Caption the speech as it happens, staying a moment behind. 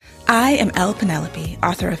I am Elle Penelope,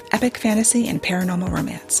 author of epic fantasy and paranormal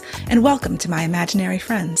romance, and welcome to My Imaginary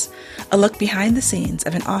Friends, a look behind the scenes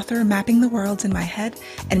of an author mapping the worlds in my head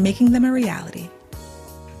and making them a reality.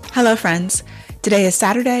 Hello, friends. Today is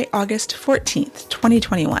Saturday, August 14th,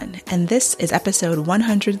 2021, and this is episode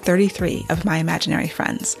 133 of My Imaginary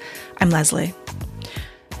Friends. I'm Leslie.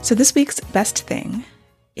 So this week's best thing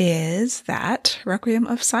is that Requiem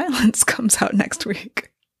of Silence comes out next week.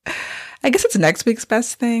 I guess it's next week's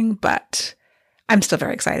best thing, but I'm still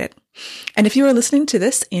very excited. And if you are listening to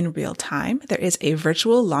this in real time, there is a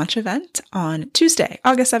virtual launch event on Tuesday,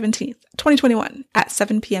 August 17th, 2021 at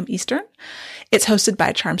 7 p.m. Eastern. It's hosted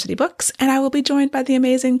by Charm City Books, and I will be joined by the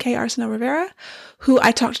amazing Kay Arsenault Rivera, who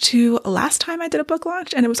I talked to last time I did a book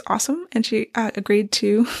launch, and it was awesome. And she agreed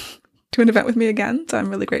to an event with me again, so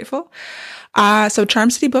I'm really grateful. So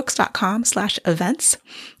charmcitybooks.com/events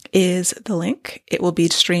is the link. It will be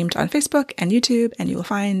streamed on Facebook and YouTube, and you will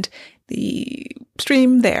find the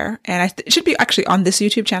stream there. And it should be actually on this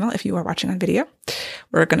YouTube channel if you are watching on video.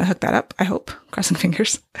 We're going to hook that up, I hope. Crossing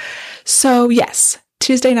fingers. So yes,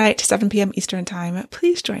 Tuesday night, 7 p.m. Eastern time.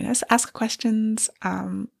 Please join us. Ask questions.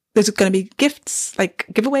 There's going to be gifts, like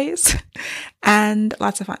giveaways, and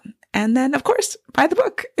lots of fun. And then, of course, buy the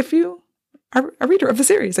book if you are a reader of the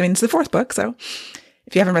series. I mean, it's the fourth book, so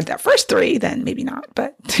if you haven't read that first three, then maybe not.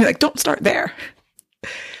 But don't start there.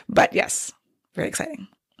 But yes, very exciting.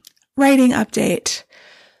 Writing update.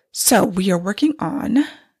 So we are working on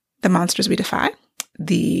The Monsters We Defy,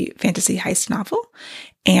 the fantasy heist novel,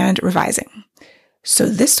 and revising. So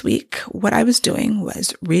this week, what I was doing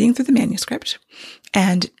was reading through the manuscript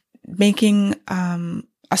and making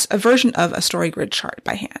a version of a story grid chart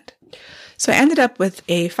by hand. So I ended up with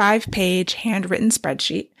a 5-page handwritten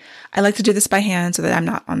spreadsheet. I like to do this by hand so that I'm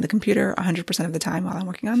not on the computer 100% of the time while I'm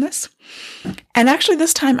working on this. And actually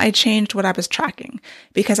this time I changed what I was tracking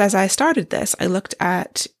because as I started this, I looked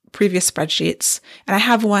at previous spreadsheets and I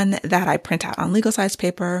have one that I print out on legal size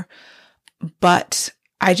paper, but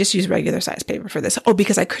I just use regular size paper for this. Oh,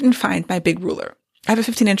 because I couldn't find my big ruler. I have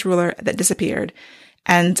a 15-inch ruler that disappeared.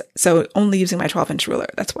 And so only using my 12-inch ruler,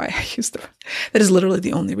 that's why I used that is literally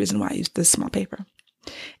the only reason why I used this small paper.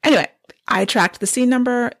 Anyway, I tracked the scene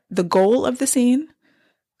number, the goal of the scene,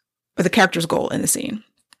 or the character's goal in the scene,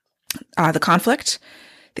 the conflict,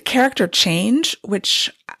 the character change, which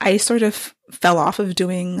I sort of fell off of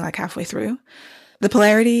doing like halfway through, the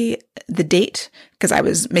polarity, the date, because I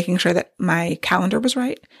was making sure that my calendar was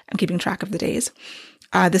right. I'm keeping track of the days,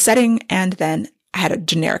 the setting, and then I had a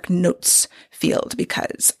generic notes field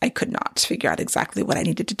because I could not figure out exactly what I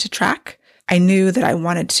needed to track. I knew that I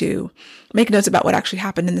wanted to make notes about what actually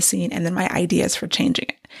happened in the scene and then my ideas for changing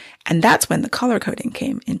it. And that's when the color coding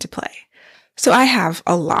came into play. So I have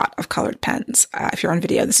a lot of colored pens. If you're on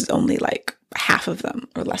video, this is only like half of them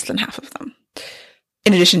or less than half of them.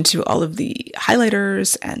 In addition to all of the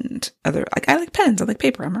highlighters and other, I like pens, I like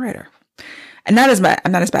paper, I'm a writer. And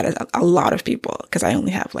I'm not as bad as a lot of people because I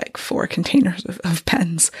only have like 4 containers of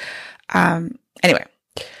pens. Anyway,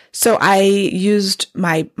 so I used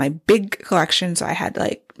my big collection. So I had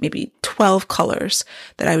like maybe 12 colors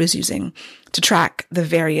that I was using to track the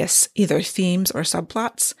various either themes or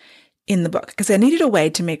subplots in the book because I needed a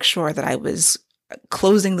way to make sure that I was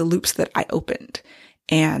closing the loops that I opened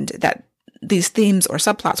and that these themes or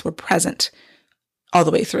subplots were present all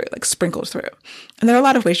the way through, like sprinkled through. And there are a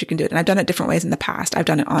lot of ways you can do it. And I've done it different ways in the past. I've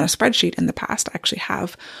done it on a spreadsheet in the past. I actually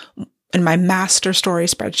have in my master story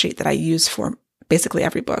spreadsheet that I use for basically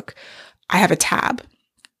every book. I have a tab.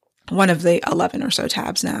 One of the 11 or so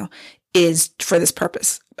tabs now is for this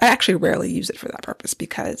purpose. I actually rarely use it for that purpose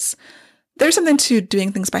because there's something to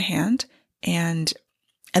doing things by hand. And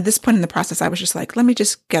at this point in the process, I was just like, let me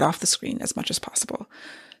just get off the screen as much as possible.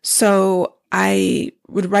 So I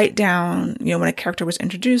would write down, when a character was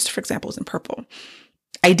introduced, for example, was in purple.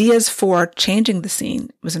 Ideas for changing the scene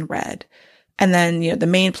was in red. And then, the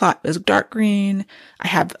main plot was dark green. I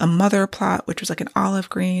have a mother plot, which was like an olive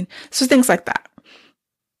green. So things like that.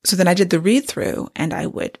 So then I did the read through and I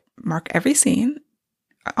would mark every scene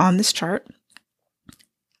on this chart.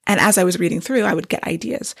 And as I was reading through, I would get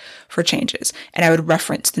ideas for changes and I would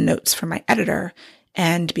reference the notes from my editor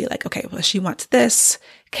and be like, okay, well, she wants this.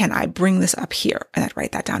 Can I bring this up here? And I'd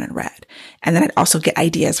write that down in red. And then I'd also get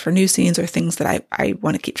ideas for new scenes or things that I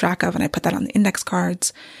want to keep track of. And I put that on the index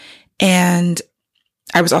cards. And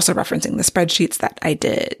I was also referencing the spreadsheets that I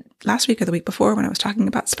did last week or the week before when I was talking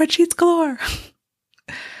about spreadsheets galore.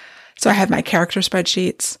 So I had my character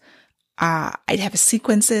spreadsheets. I'd have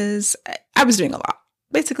sequences. I was doing a lot,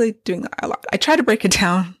 basically doing a lot. I try to break it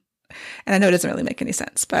down and I know it doesn't really make any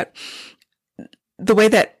sense, but the way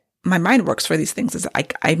that my mind works for these things is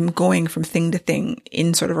I'm going from thing to thing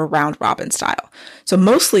in sort of a round robin style. So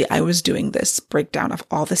mostly I was doing this breakdown of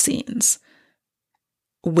all the scenes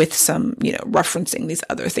with some, referencing these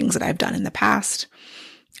other things that I've done in the past.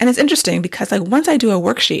 And it's interesting because like once I do a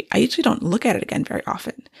worksheet, I usually don't look at it again very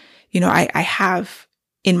often. I have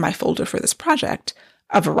in my folder for this project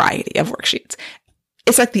a variety of worksheets.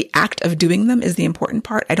 It's like the act of doing them is the important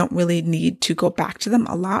part. I don't really need to go back to them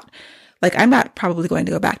a lot. Like I'm not probably going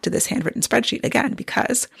to go back to this handwritten spreadsheet again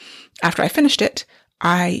because after I finished it,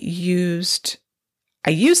 I used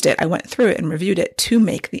it. I went through it and reviewed it to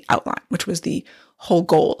make the outline, which was the whole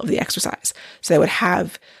goal of the exercise. So I would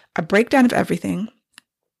have a breakdown of everything,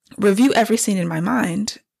 review every scene in my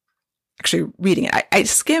mind, actually reading it. I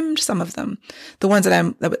skimmed some of them, the ones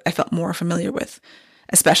that I felt more familiar with,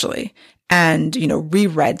 especially, and,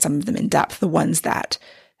 reread some of them in depth, the ones that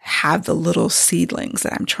have the little seedlings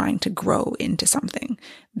that I'm trying to grow into something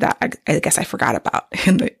that I guess I forgot about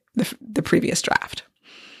in the previous draft.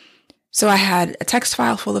 So I had a text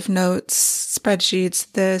file full of notes,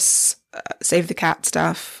 spreadsheets, save the cat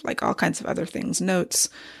stuff, like all kinds of other things, notes,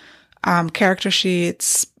 character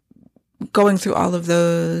sheets, going through all of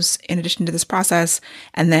those in addition to this process,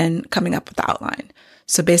 and then coming up with the outline.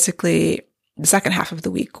 So basically, the second half of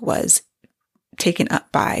the week was taken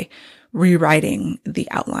up by rewriting the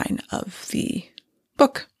outline of the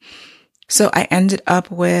book. So I ended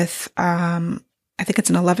up with, I think it's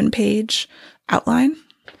an 11-page outline.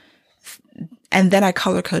 And then I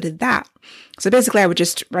color coded that. So basically I would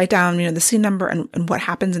just write down, the scene number and what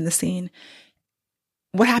happens in the scene,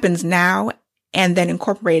 what happens now, and then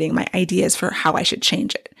incorporating my ideas for how I should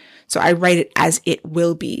change it. So I write it as it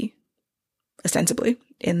will be, ostensibly,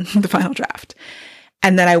 in the final draft.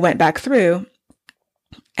 And then I went back through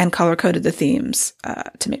and color coded the themes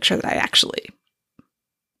to make sure that I actually,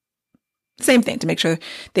 same thing, to make sure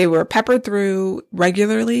they were peppered through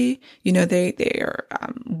regularly. They are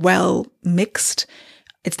well mixed.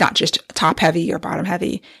 It's not just top heavy or bottom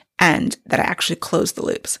heavy, and that I actually close the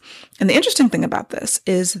loops. And the interesting thing about this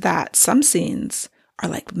is that some scenes are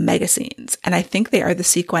like mega scenes, and I think they are the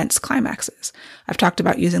sequence climaxes. I've talked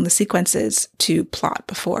about using the sequences to plot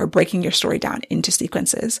before, breaking your story down into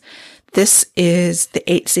sequences. This is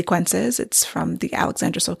the 8 sequences. It's from the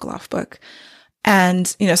Alexandra Sokolov book.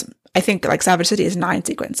 And, I think like Savage City is 9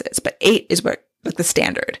 sequences, but 8 is like the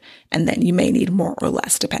standard. And then you may need more or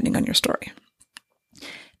less depending on your story.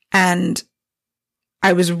 And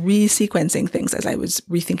I was re-sequencing things as I was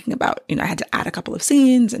rethinking about, I had to add a couple of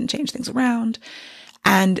scenes and change things around.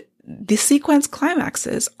 And the sequence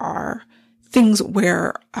climaxes are things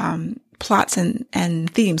where plots and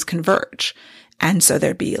themes converge. And so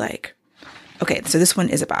there'd be like, okay, so this one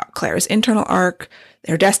is about Claire's internal arc,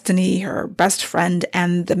 their destiny, her best friend,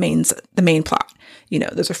 and the main plot.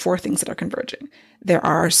 Those are 4 things that are converging. There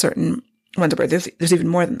are certain ones where there's even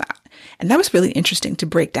more than that. And that was really interesting to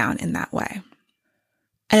break down in that way.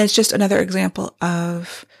 And it's just another example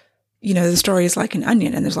of, the story is like an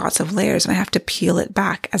onion and there's lots of layers and I have to peel it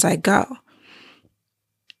back as I go.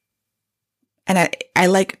 And I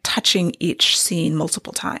like touching each scene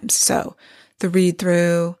multiple times. So the read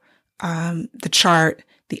through, the chart,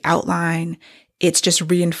 the outline, it's just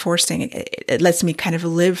reinforcing. It lets me kind of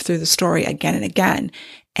live through the story again and again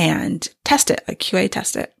and test it, like QA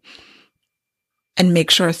test it, and make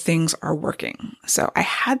sure things are working. So I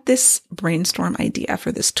had this brainstorm idea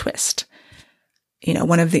for this twist.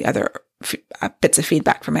 One of the other bits of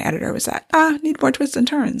feedback from my editor was that, need more twists and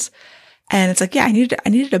turns. And it's like, yeah, I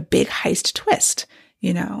needed a big heist twist,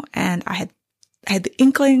 and I had the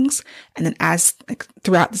inklings, and then as like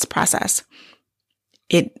throughout this process,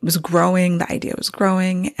 it was growing, the idea was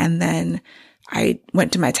growing, and then I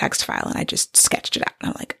went to my text file and I just sketched it out. And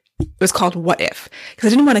I'm like, it was called What If? Because I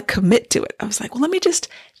didn't want to commit to it. I was like, well, let me just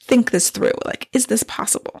think this through. Like, is this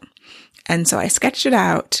possible? And so I sketched it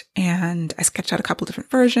out, and I sketched out a couple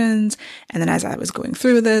different versions. And then as I was going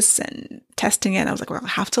through this and testing it, I was like, well, I'll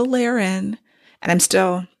have to layer in.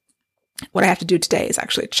 And what I have to do today is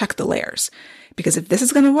actually check the layers. Because if this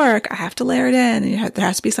is going to work, I have to layer it in, and there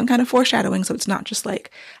has to be some kind of foreshadowing. So it's not just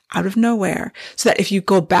like out of nowhere, so that if you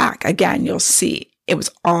go back again, you'll see it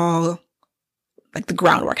was all like the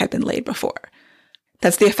groundwork had been laid before.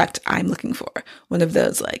 That's the effect I'm looking for. One of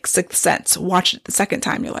those like Sixth Sense, watch it the second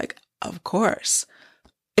time. You're like, of course.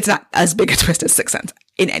 It's not as big a twist as Sixth Sense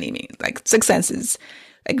in any means. Like Sixth Sense is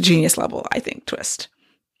like genius level, I think, twist.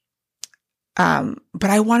 But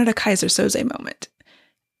I wanted a Kaiser Soze moment.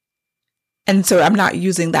 And so I'm not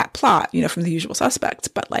using that plot, from The Usual Suspects,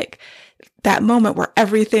 but like that moment where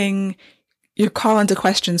you call into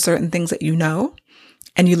question certain things that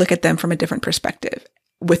and you look at them from a different perspective.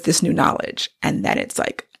 with this new knowledge. And then it's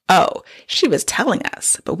like, oh, she was telling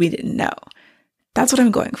us, but we didn't know. That's what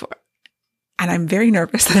I'm going for. And I'm very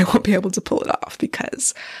nervous that I won't be able to pull it off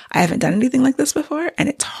because I haven't done anything like this before and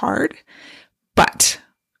it's hard, but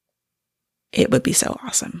it would be so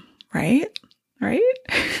awesome, right? Right?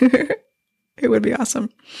 It would be awesome.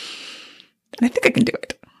 And I think I can do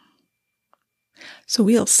it. So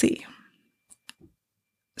we'll see.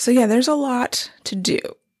 So yeah, there's a lot to do.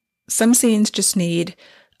 Some scenes just need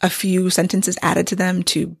a few sentences added to them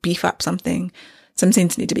to beef up something. Some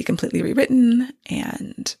scenes need to be completely rewritten,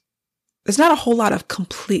 and there's not a whole lot of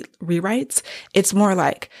complete rewrites. It's more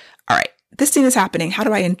like, all right, this scene is happening. How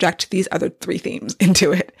do I inject these other 3 themes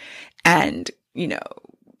into it? And,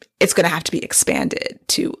 it's going to have to be expanded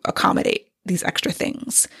to accommodate these extra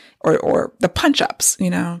things or the punch ups,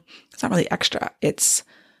 it's not really extra. It's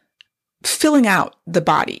filling out the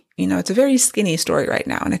body. It's a very skinny story right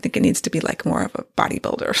now. And I think it needs to be like more of a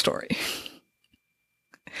bodybuilder story.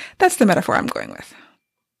 That's the metaphor I'm going with.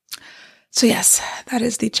 So yes, that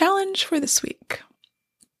is the challenge for this week.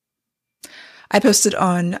 I posted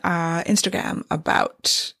on Instagram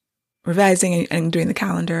about revising and doing the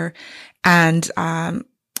calendar, and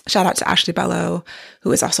shout out to Ashley Bellow,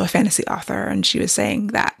 who is also a fantasy author. And she was saying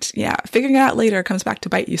that, figuring it out later comes back to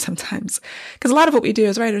bite you sometimes. Because a lot of what we do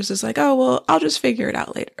as writers is like, oh, well, I'll just figure it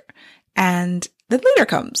out later. And then later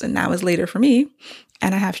comes, and now is later for me.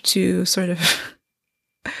 And I have to sort of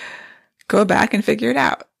go back and figure it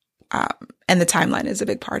out. And the timeline is a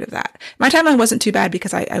big part of that. My timeline wasn't too bad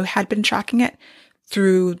because I had been tracking it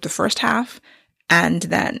through the first half, and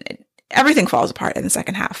then everything falls apart in the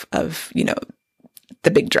second half of, the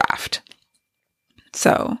big draft.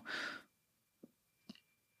 So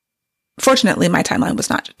fortunately, my timeline was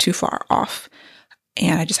not too far off,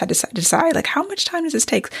 and I just had to decide, like, how much time does this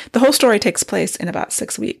take? The whole story takes place in about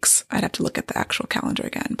 6 weeks. I'd have to look at the actual calendar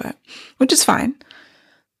again, but which is fine.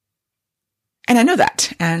 And I know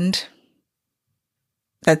that, and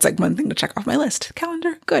that's like one thing to check off my list.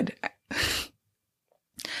 Calendar, good.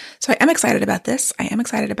 So I am excited about this. I am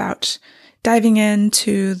excited about diving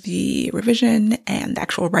into the revision and the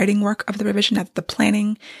actual writing work of the revision as the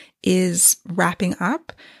planning is wrapping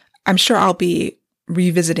up. I'm sure I'll be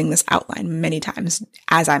revisiting this outline many times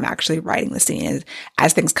as I'm actually writing the scene.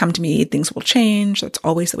 As things come to me, things will change. That's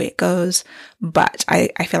always the way it goes. But I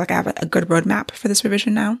feel like I have a good roadmap for this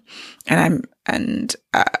revision now. So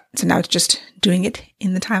now it's just doing it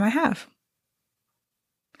in the time I have.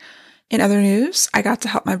 In other news, I got to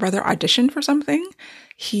help my brother audition for something.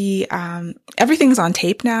 Everything's on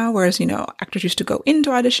tape now, whereas, actors used to go into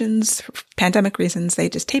auditions for pandemic reasons. They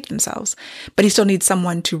just tape themselves, but he still needs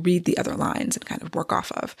someone to read the other lines and kind of work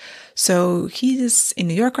off of. So he's in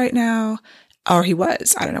New York right now, or he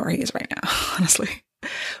was. I don't know where he is right now, honestly,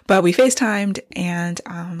 but we FaceTimed, and,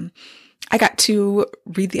 I got to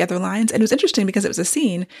read the other lines, and it was interesting because it was a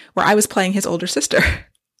scene where I was playing his older sister,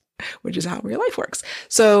 which is how real life works.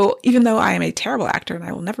 So even though I am a terrible actor and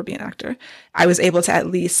I will never be an actor, I was able to at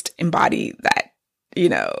least embody that,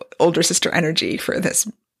 older sister energy for this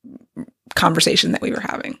conversation that we were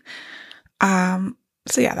having.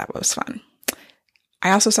 So yeah, that was fun.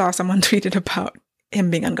 I also saw someone tweeted about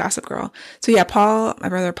him being on Gossip Girl. So yeah, my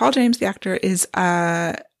brother, Paul James, the actor,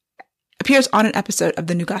 appears on an episode of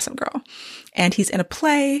the new Gossip Girl, and he's in a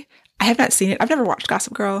play. I have not seen it. I've never watched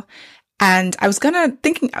Gossip Girl. And I was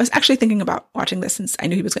actually thinking about watching this since I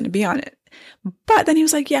knew he was going to be on it. But then he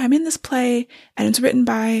was like, yeah, I'm in this play, and it's written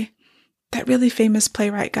by that really famous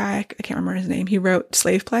playwright guy. I can't remember his name. He wrote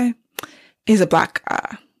Slave Play. He's a Black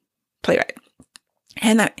playwright.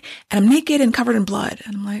 And I'm naked and covered in blood.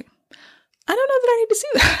 And I'm like, I don't know that I need to see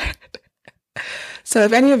that. So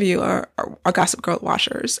if any of you are Gossip Girl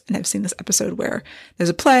watchers and have seen this episode where there's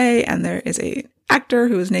a play and there is a actor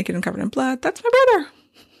who is naked and covered in blood, that's my brother.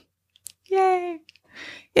 Yay.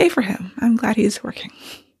 Yay for him. I'm glad he's working.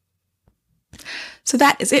 So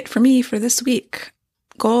that is it for me for this week.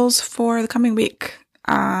 Goals for the coming week.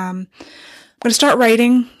 I'm going to start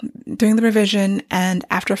writing, doing the revision, and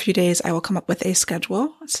after a few days, I will come up with a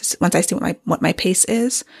schedule. Once I see what my pace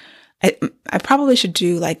is, I probably should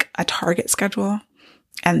do like a target schedule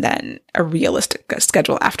and then a realistic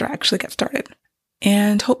schedule after I actually get started.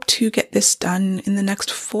 And hope to get this done in the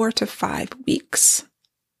next 4 to 5 weeks.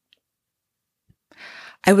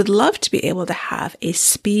 I would love to be able to have a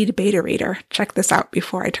speed beta reader check this out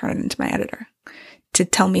before I turn it into my editor to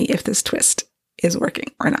tell me if this twist is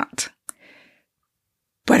working or not.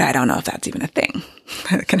 But I don't know if that's even a thing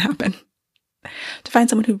that can happen. To find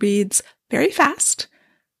someone who reads very fast,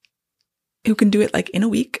 who can do it like in a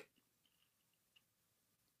week,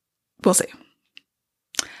 we'll see.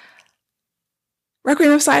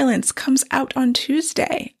 Requiem of Silence comes out on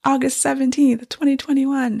Tuesday, August 17th,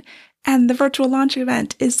 2021, and the virtual launch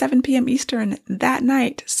event is 7 p.m. Eastern that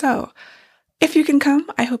night. So if you can come,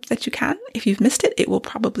 I hope that you can. If you've missed it, it will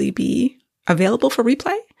probably be available for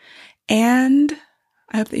replay. And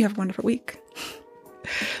I hope that you have a wonderful week.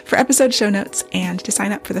 For episode show notes and to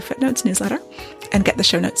sign up for the Footnotes newsletter and get the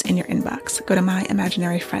show notes in your inbox, go to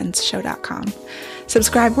myimaginaryfriendsshow.com.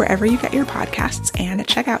 Subscribe wherever you get your podcasts and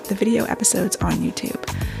check out the video episodes on YouTube.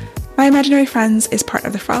 My Imaginary Friends is part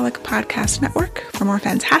of the Frolic Podcast Network. For more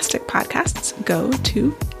fantastic podcasts, go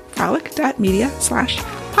to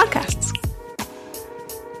frolic.media/podcasts.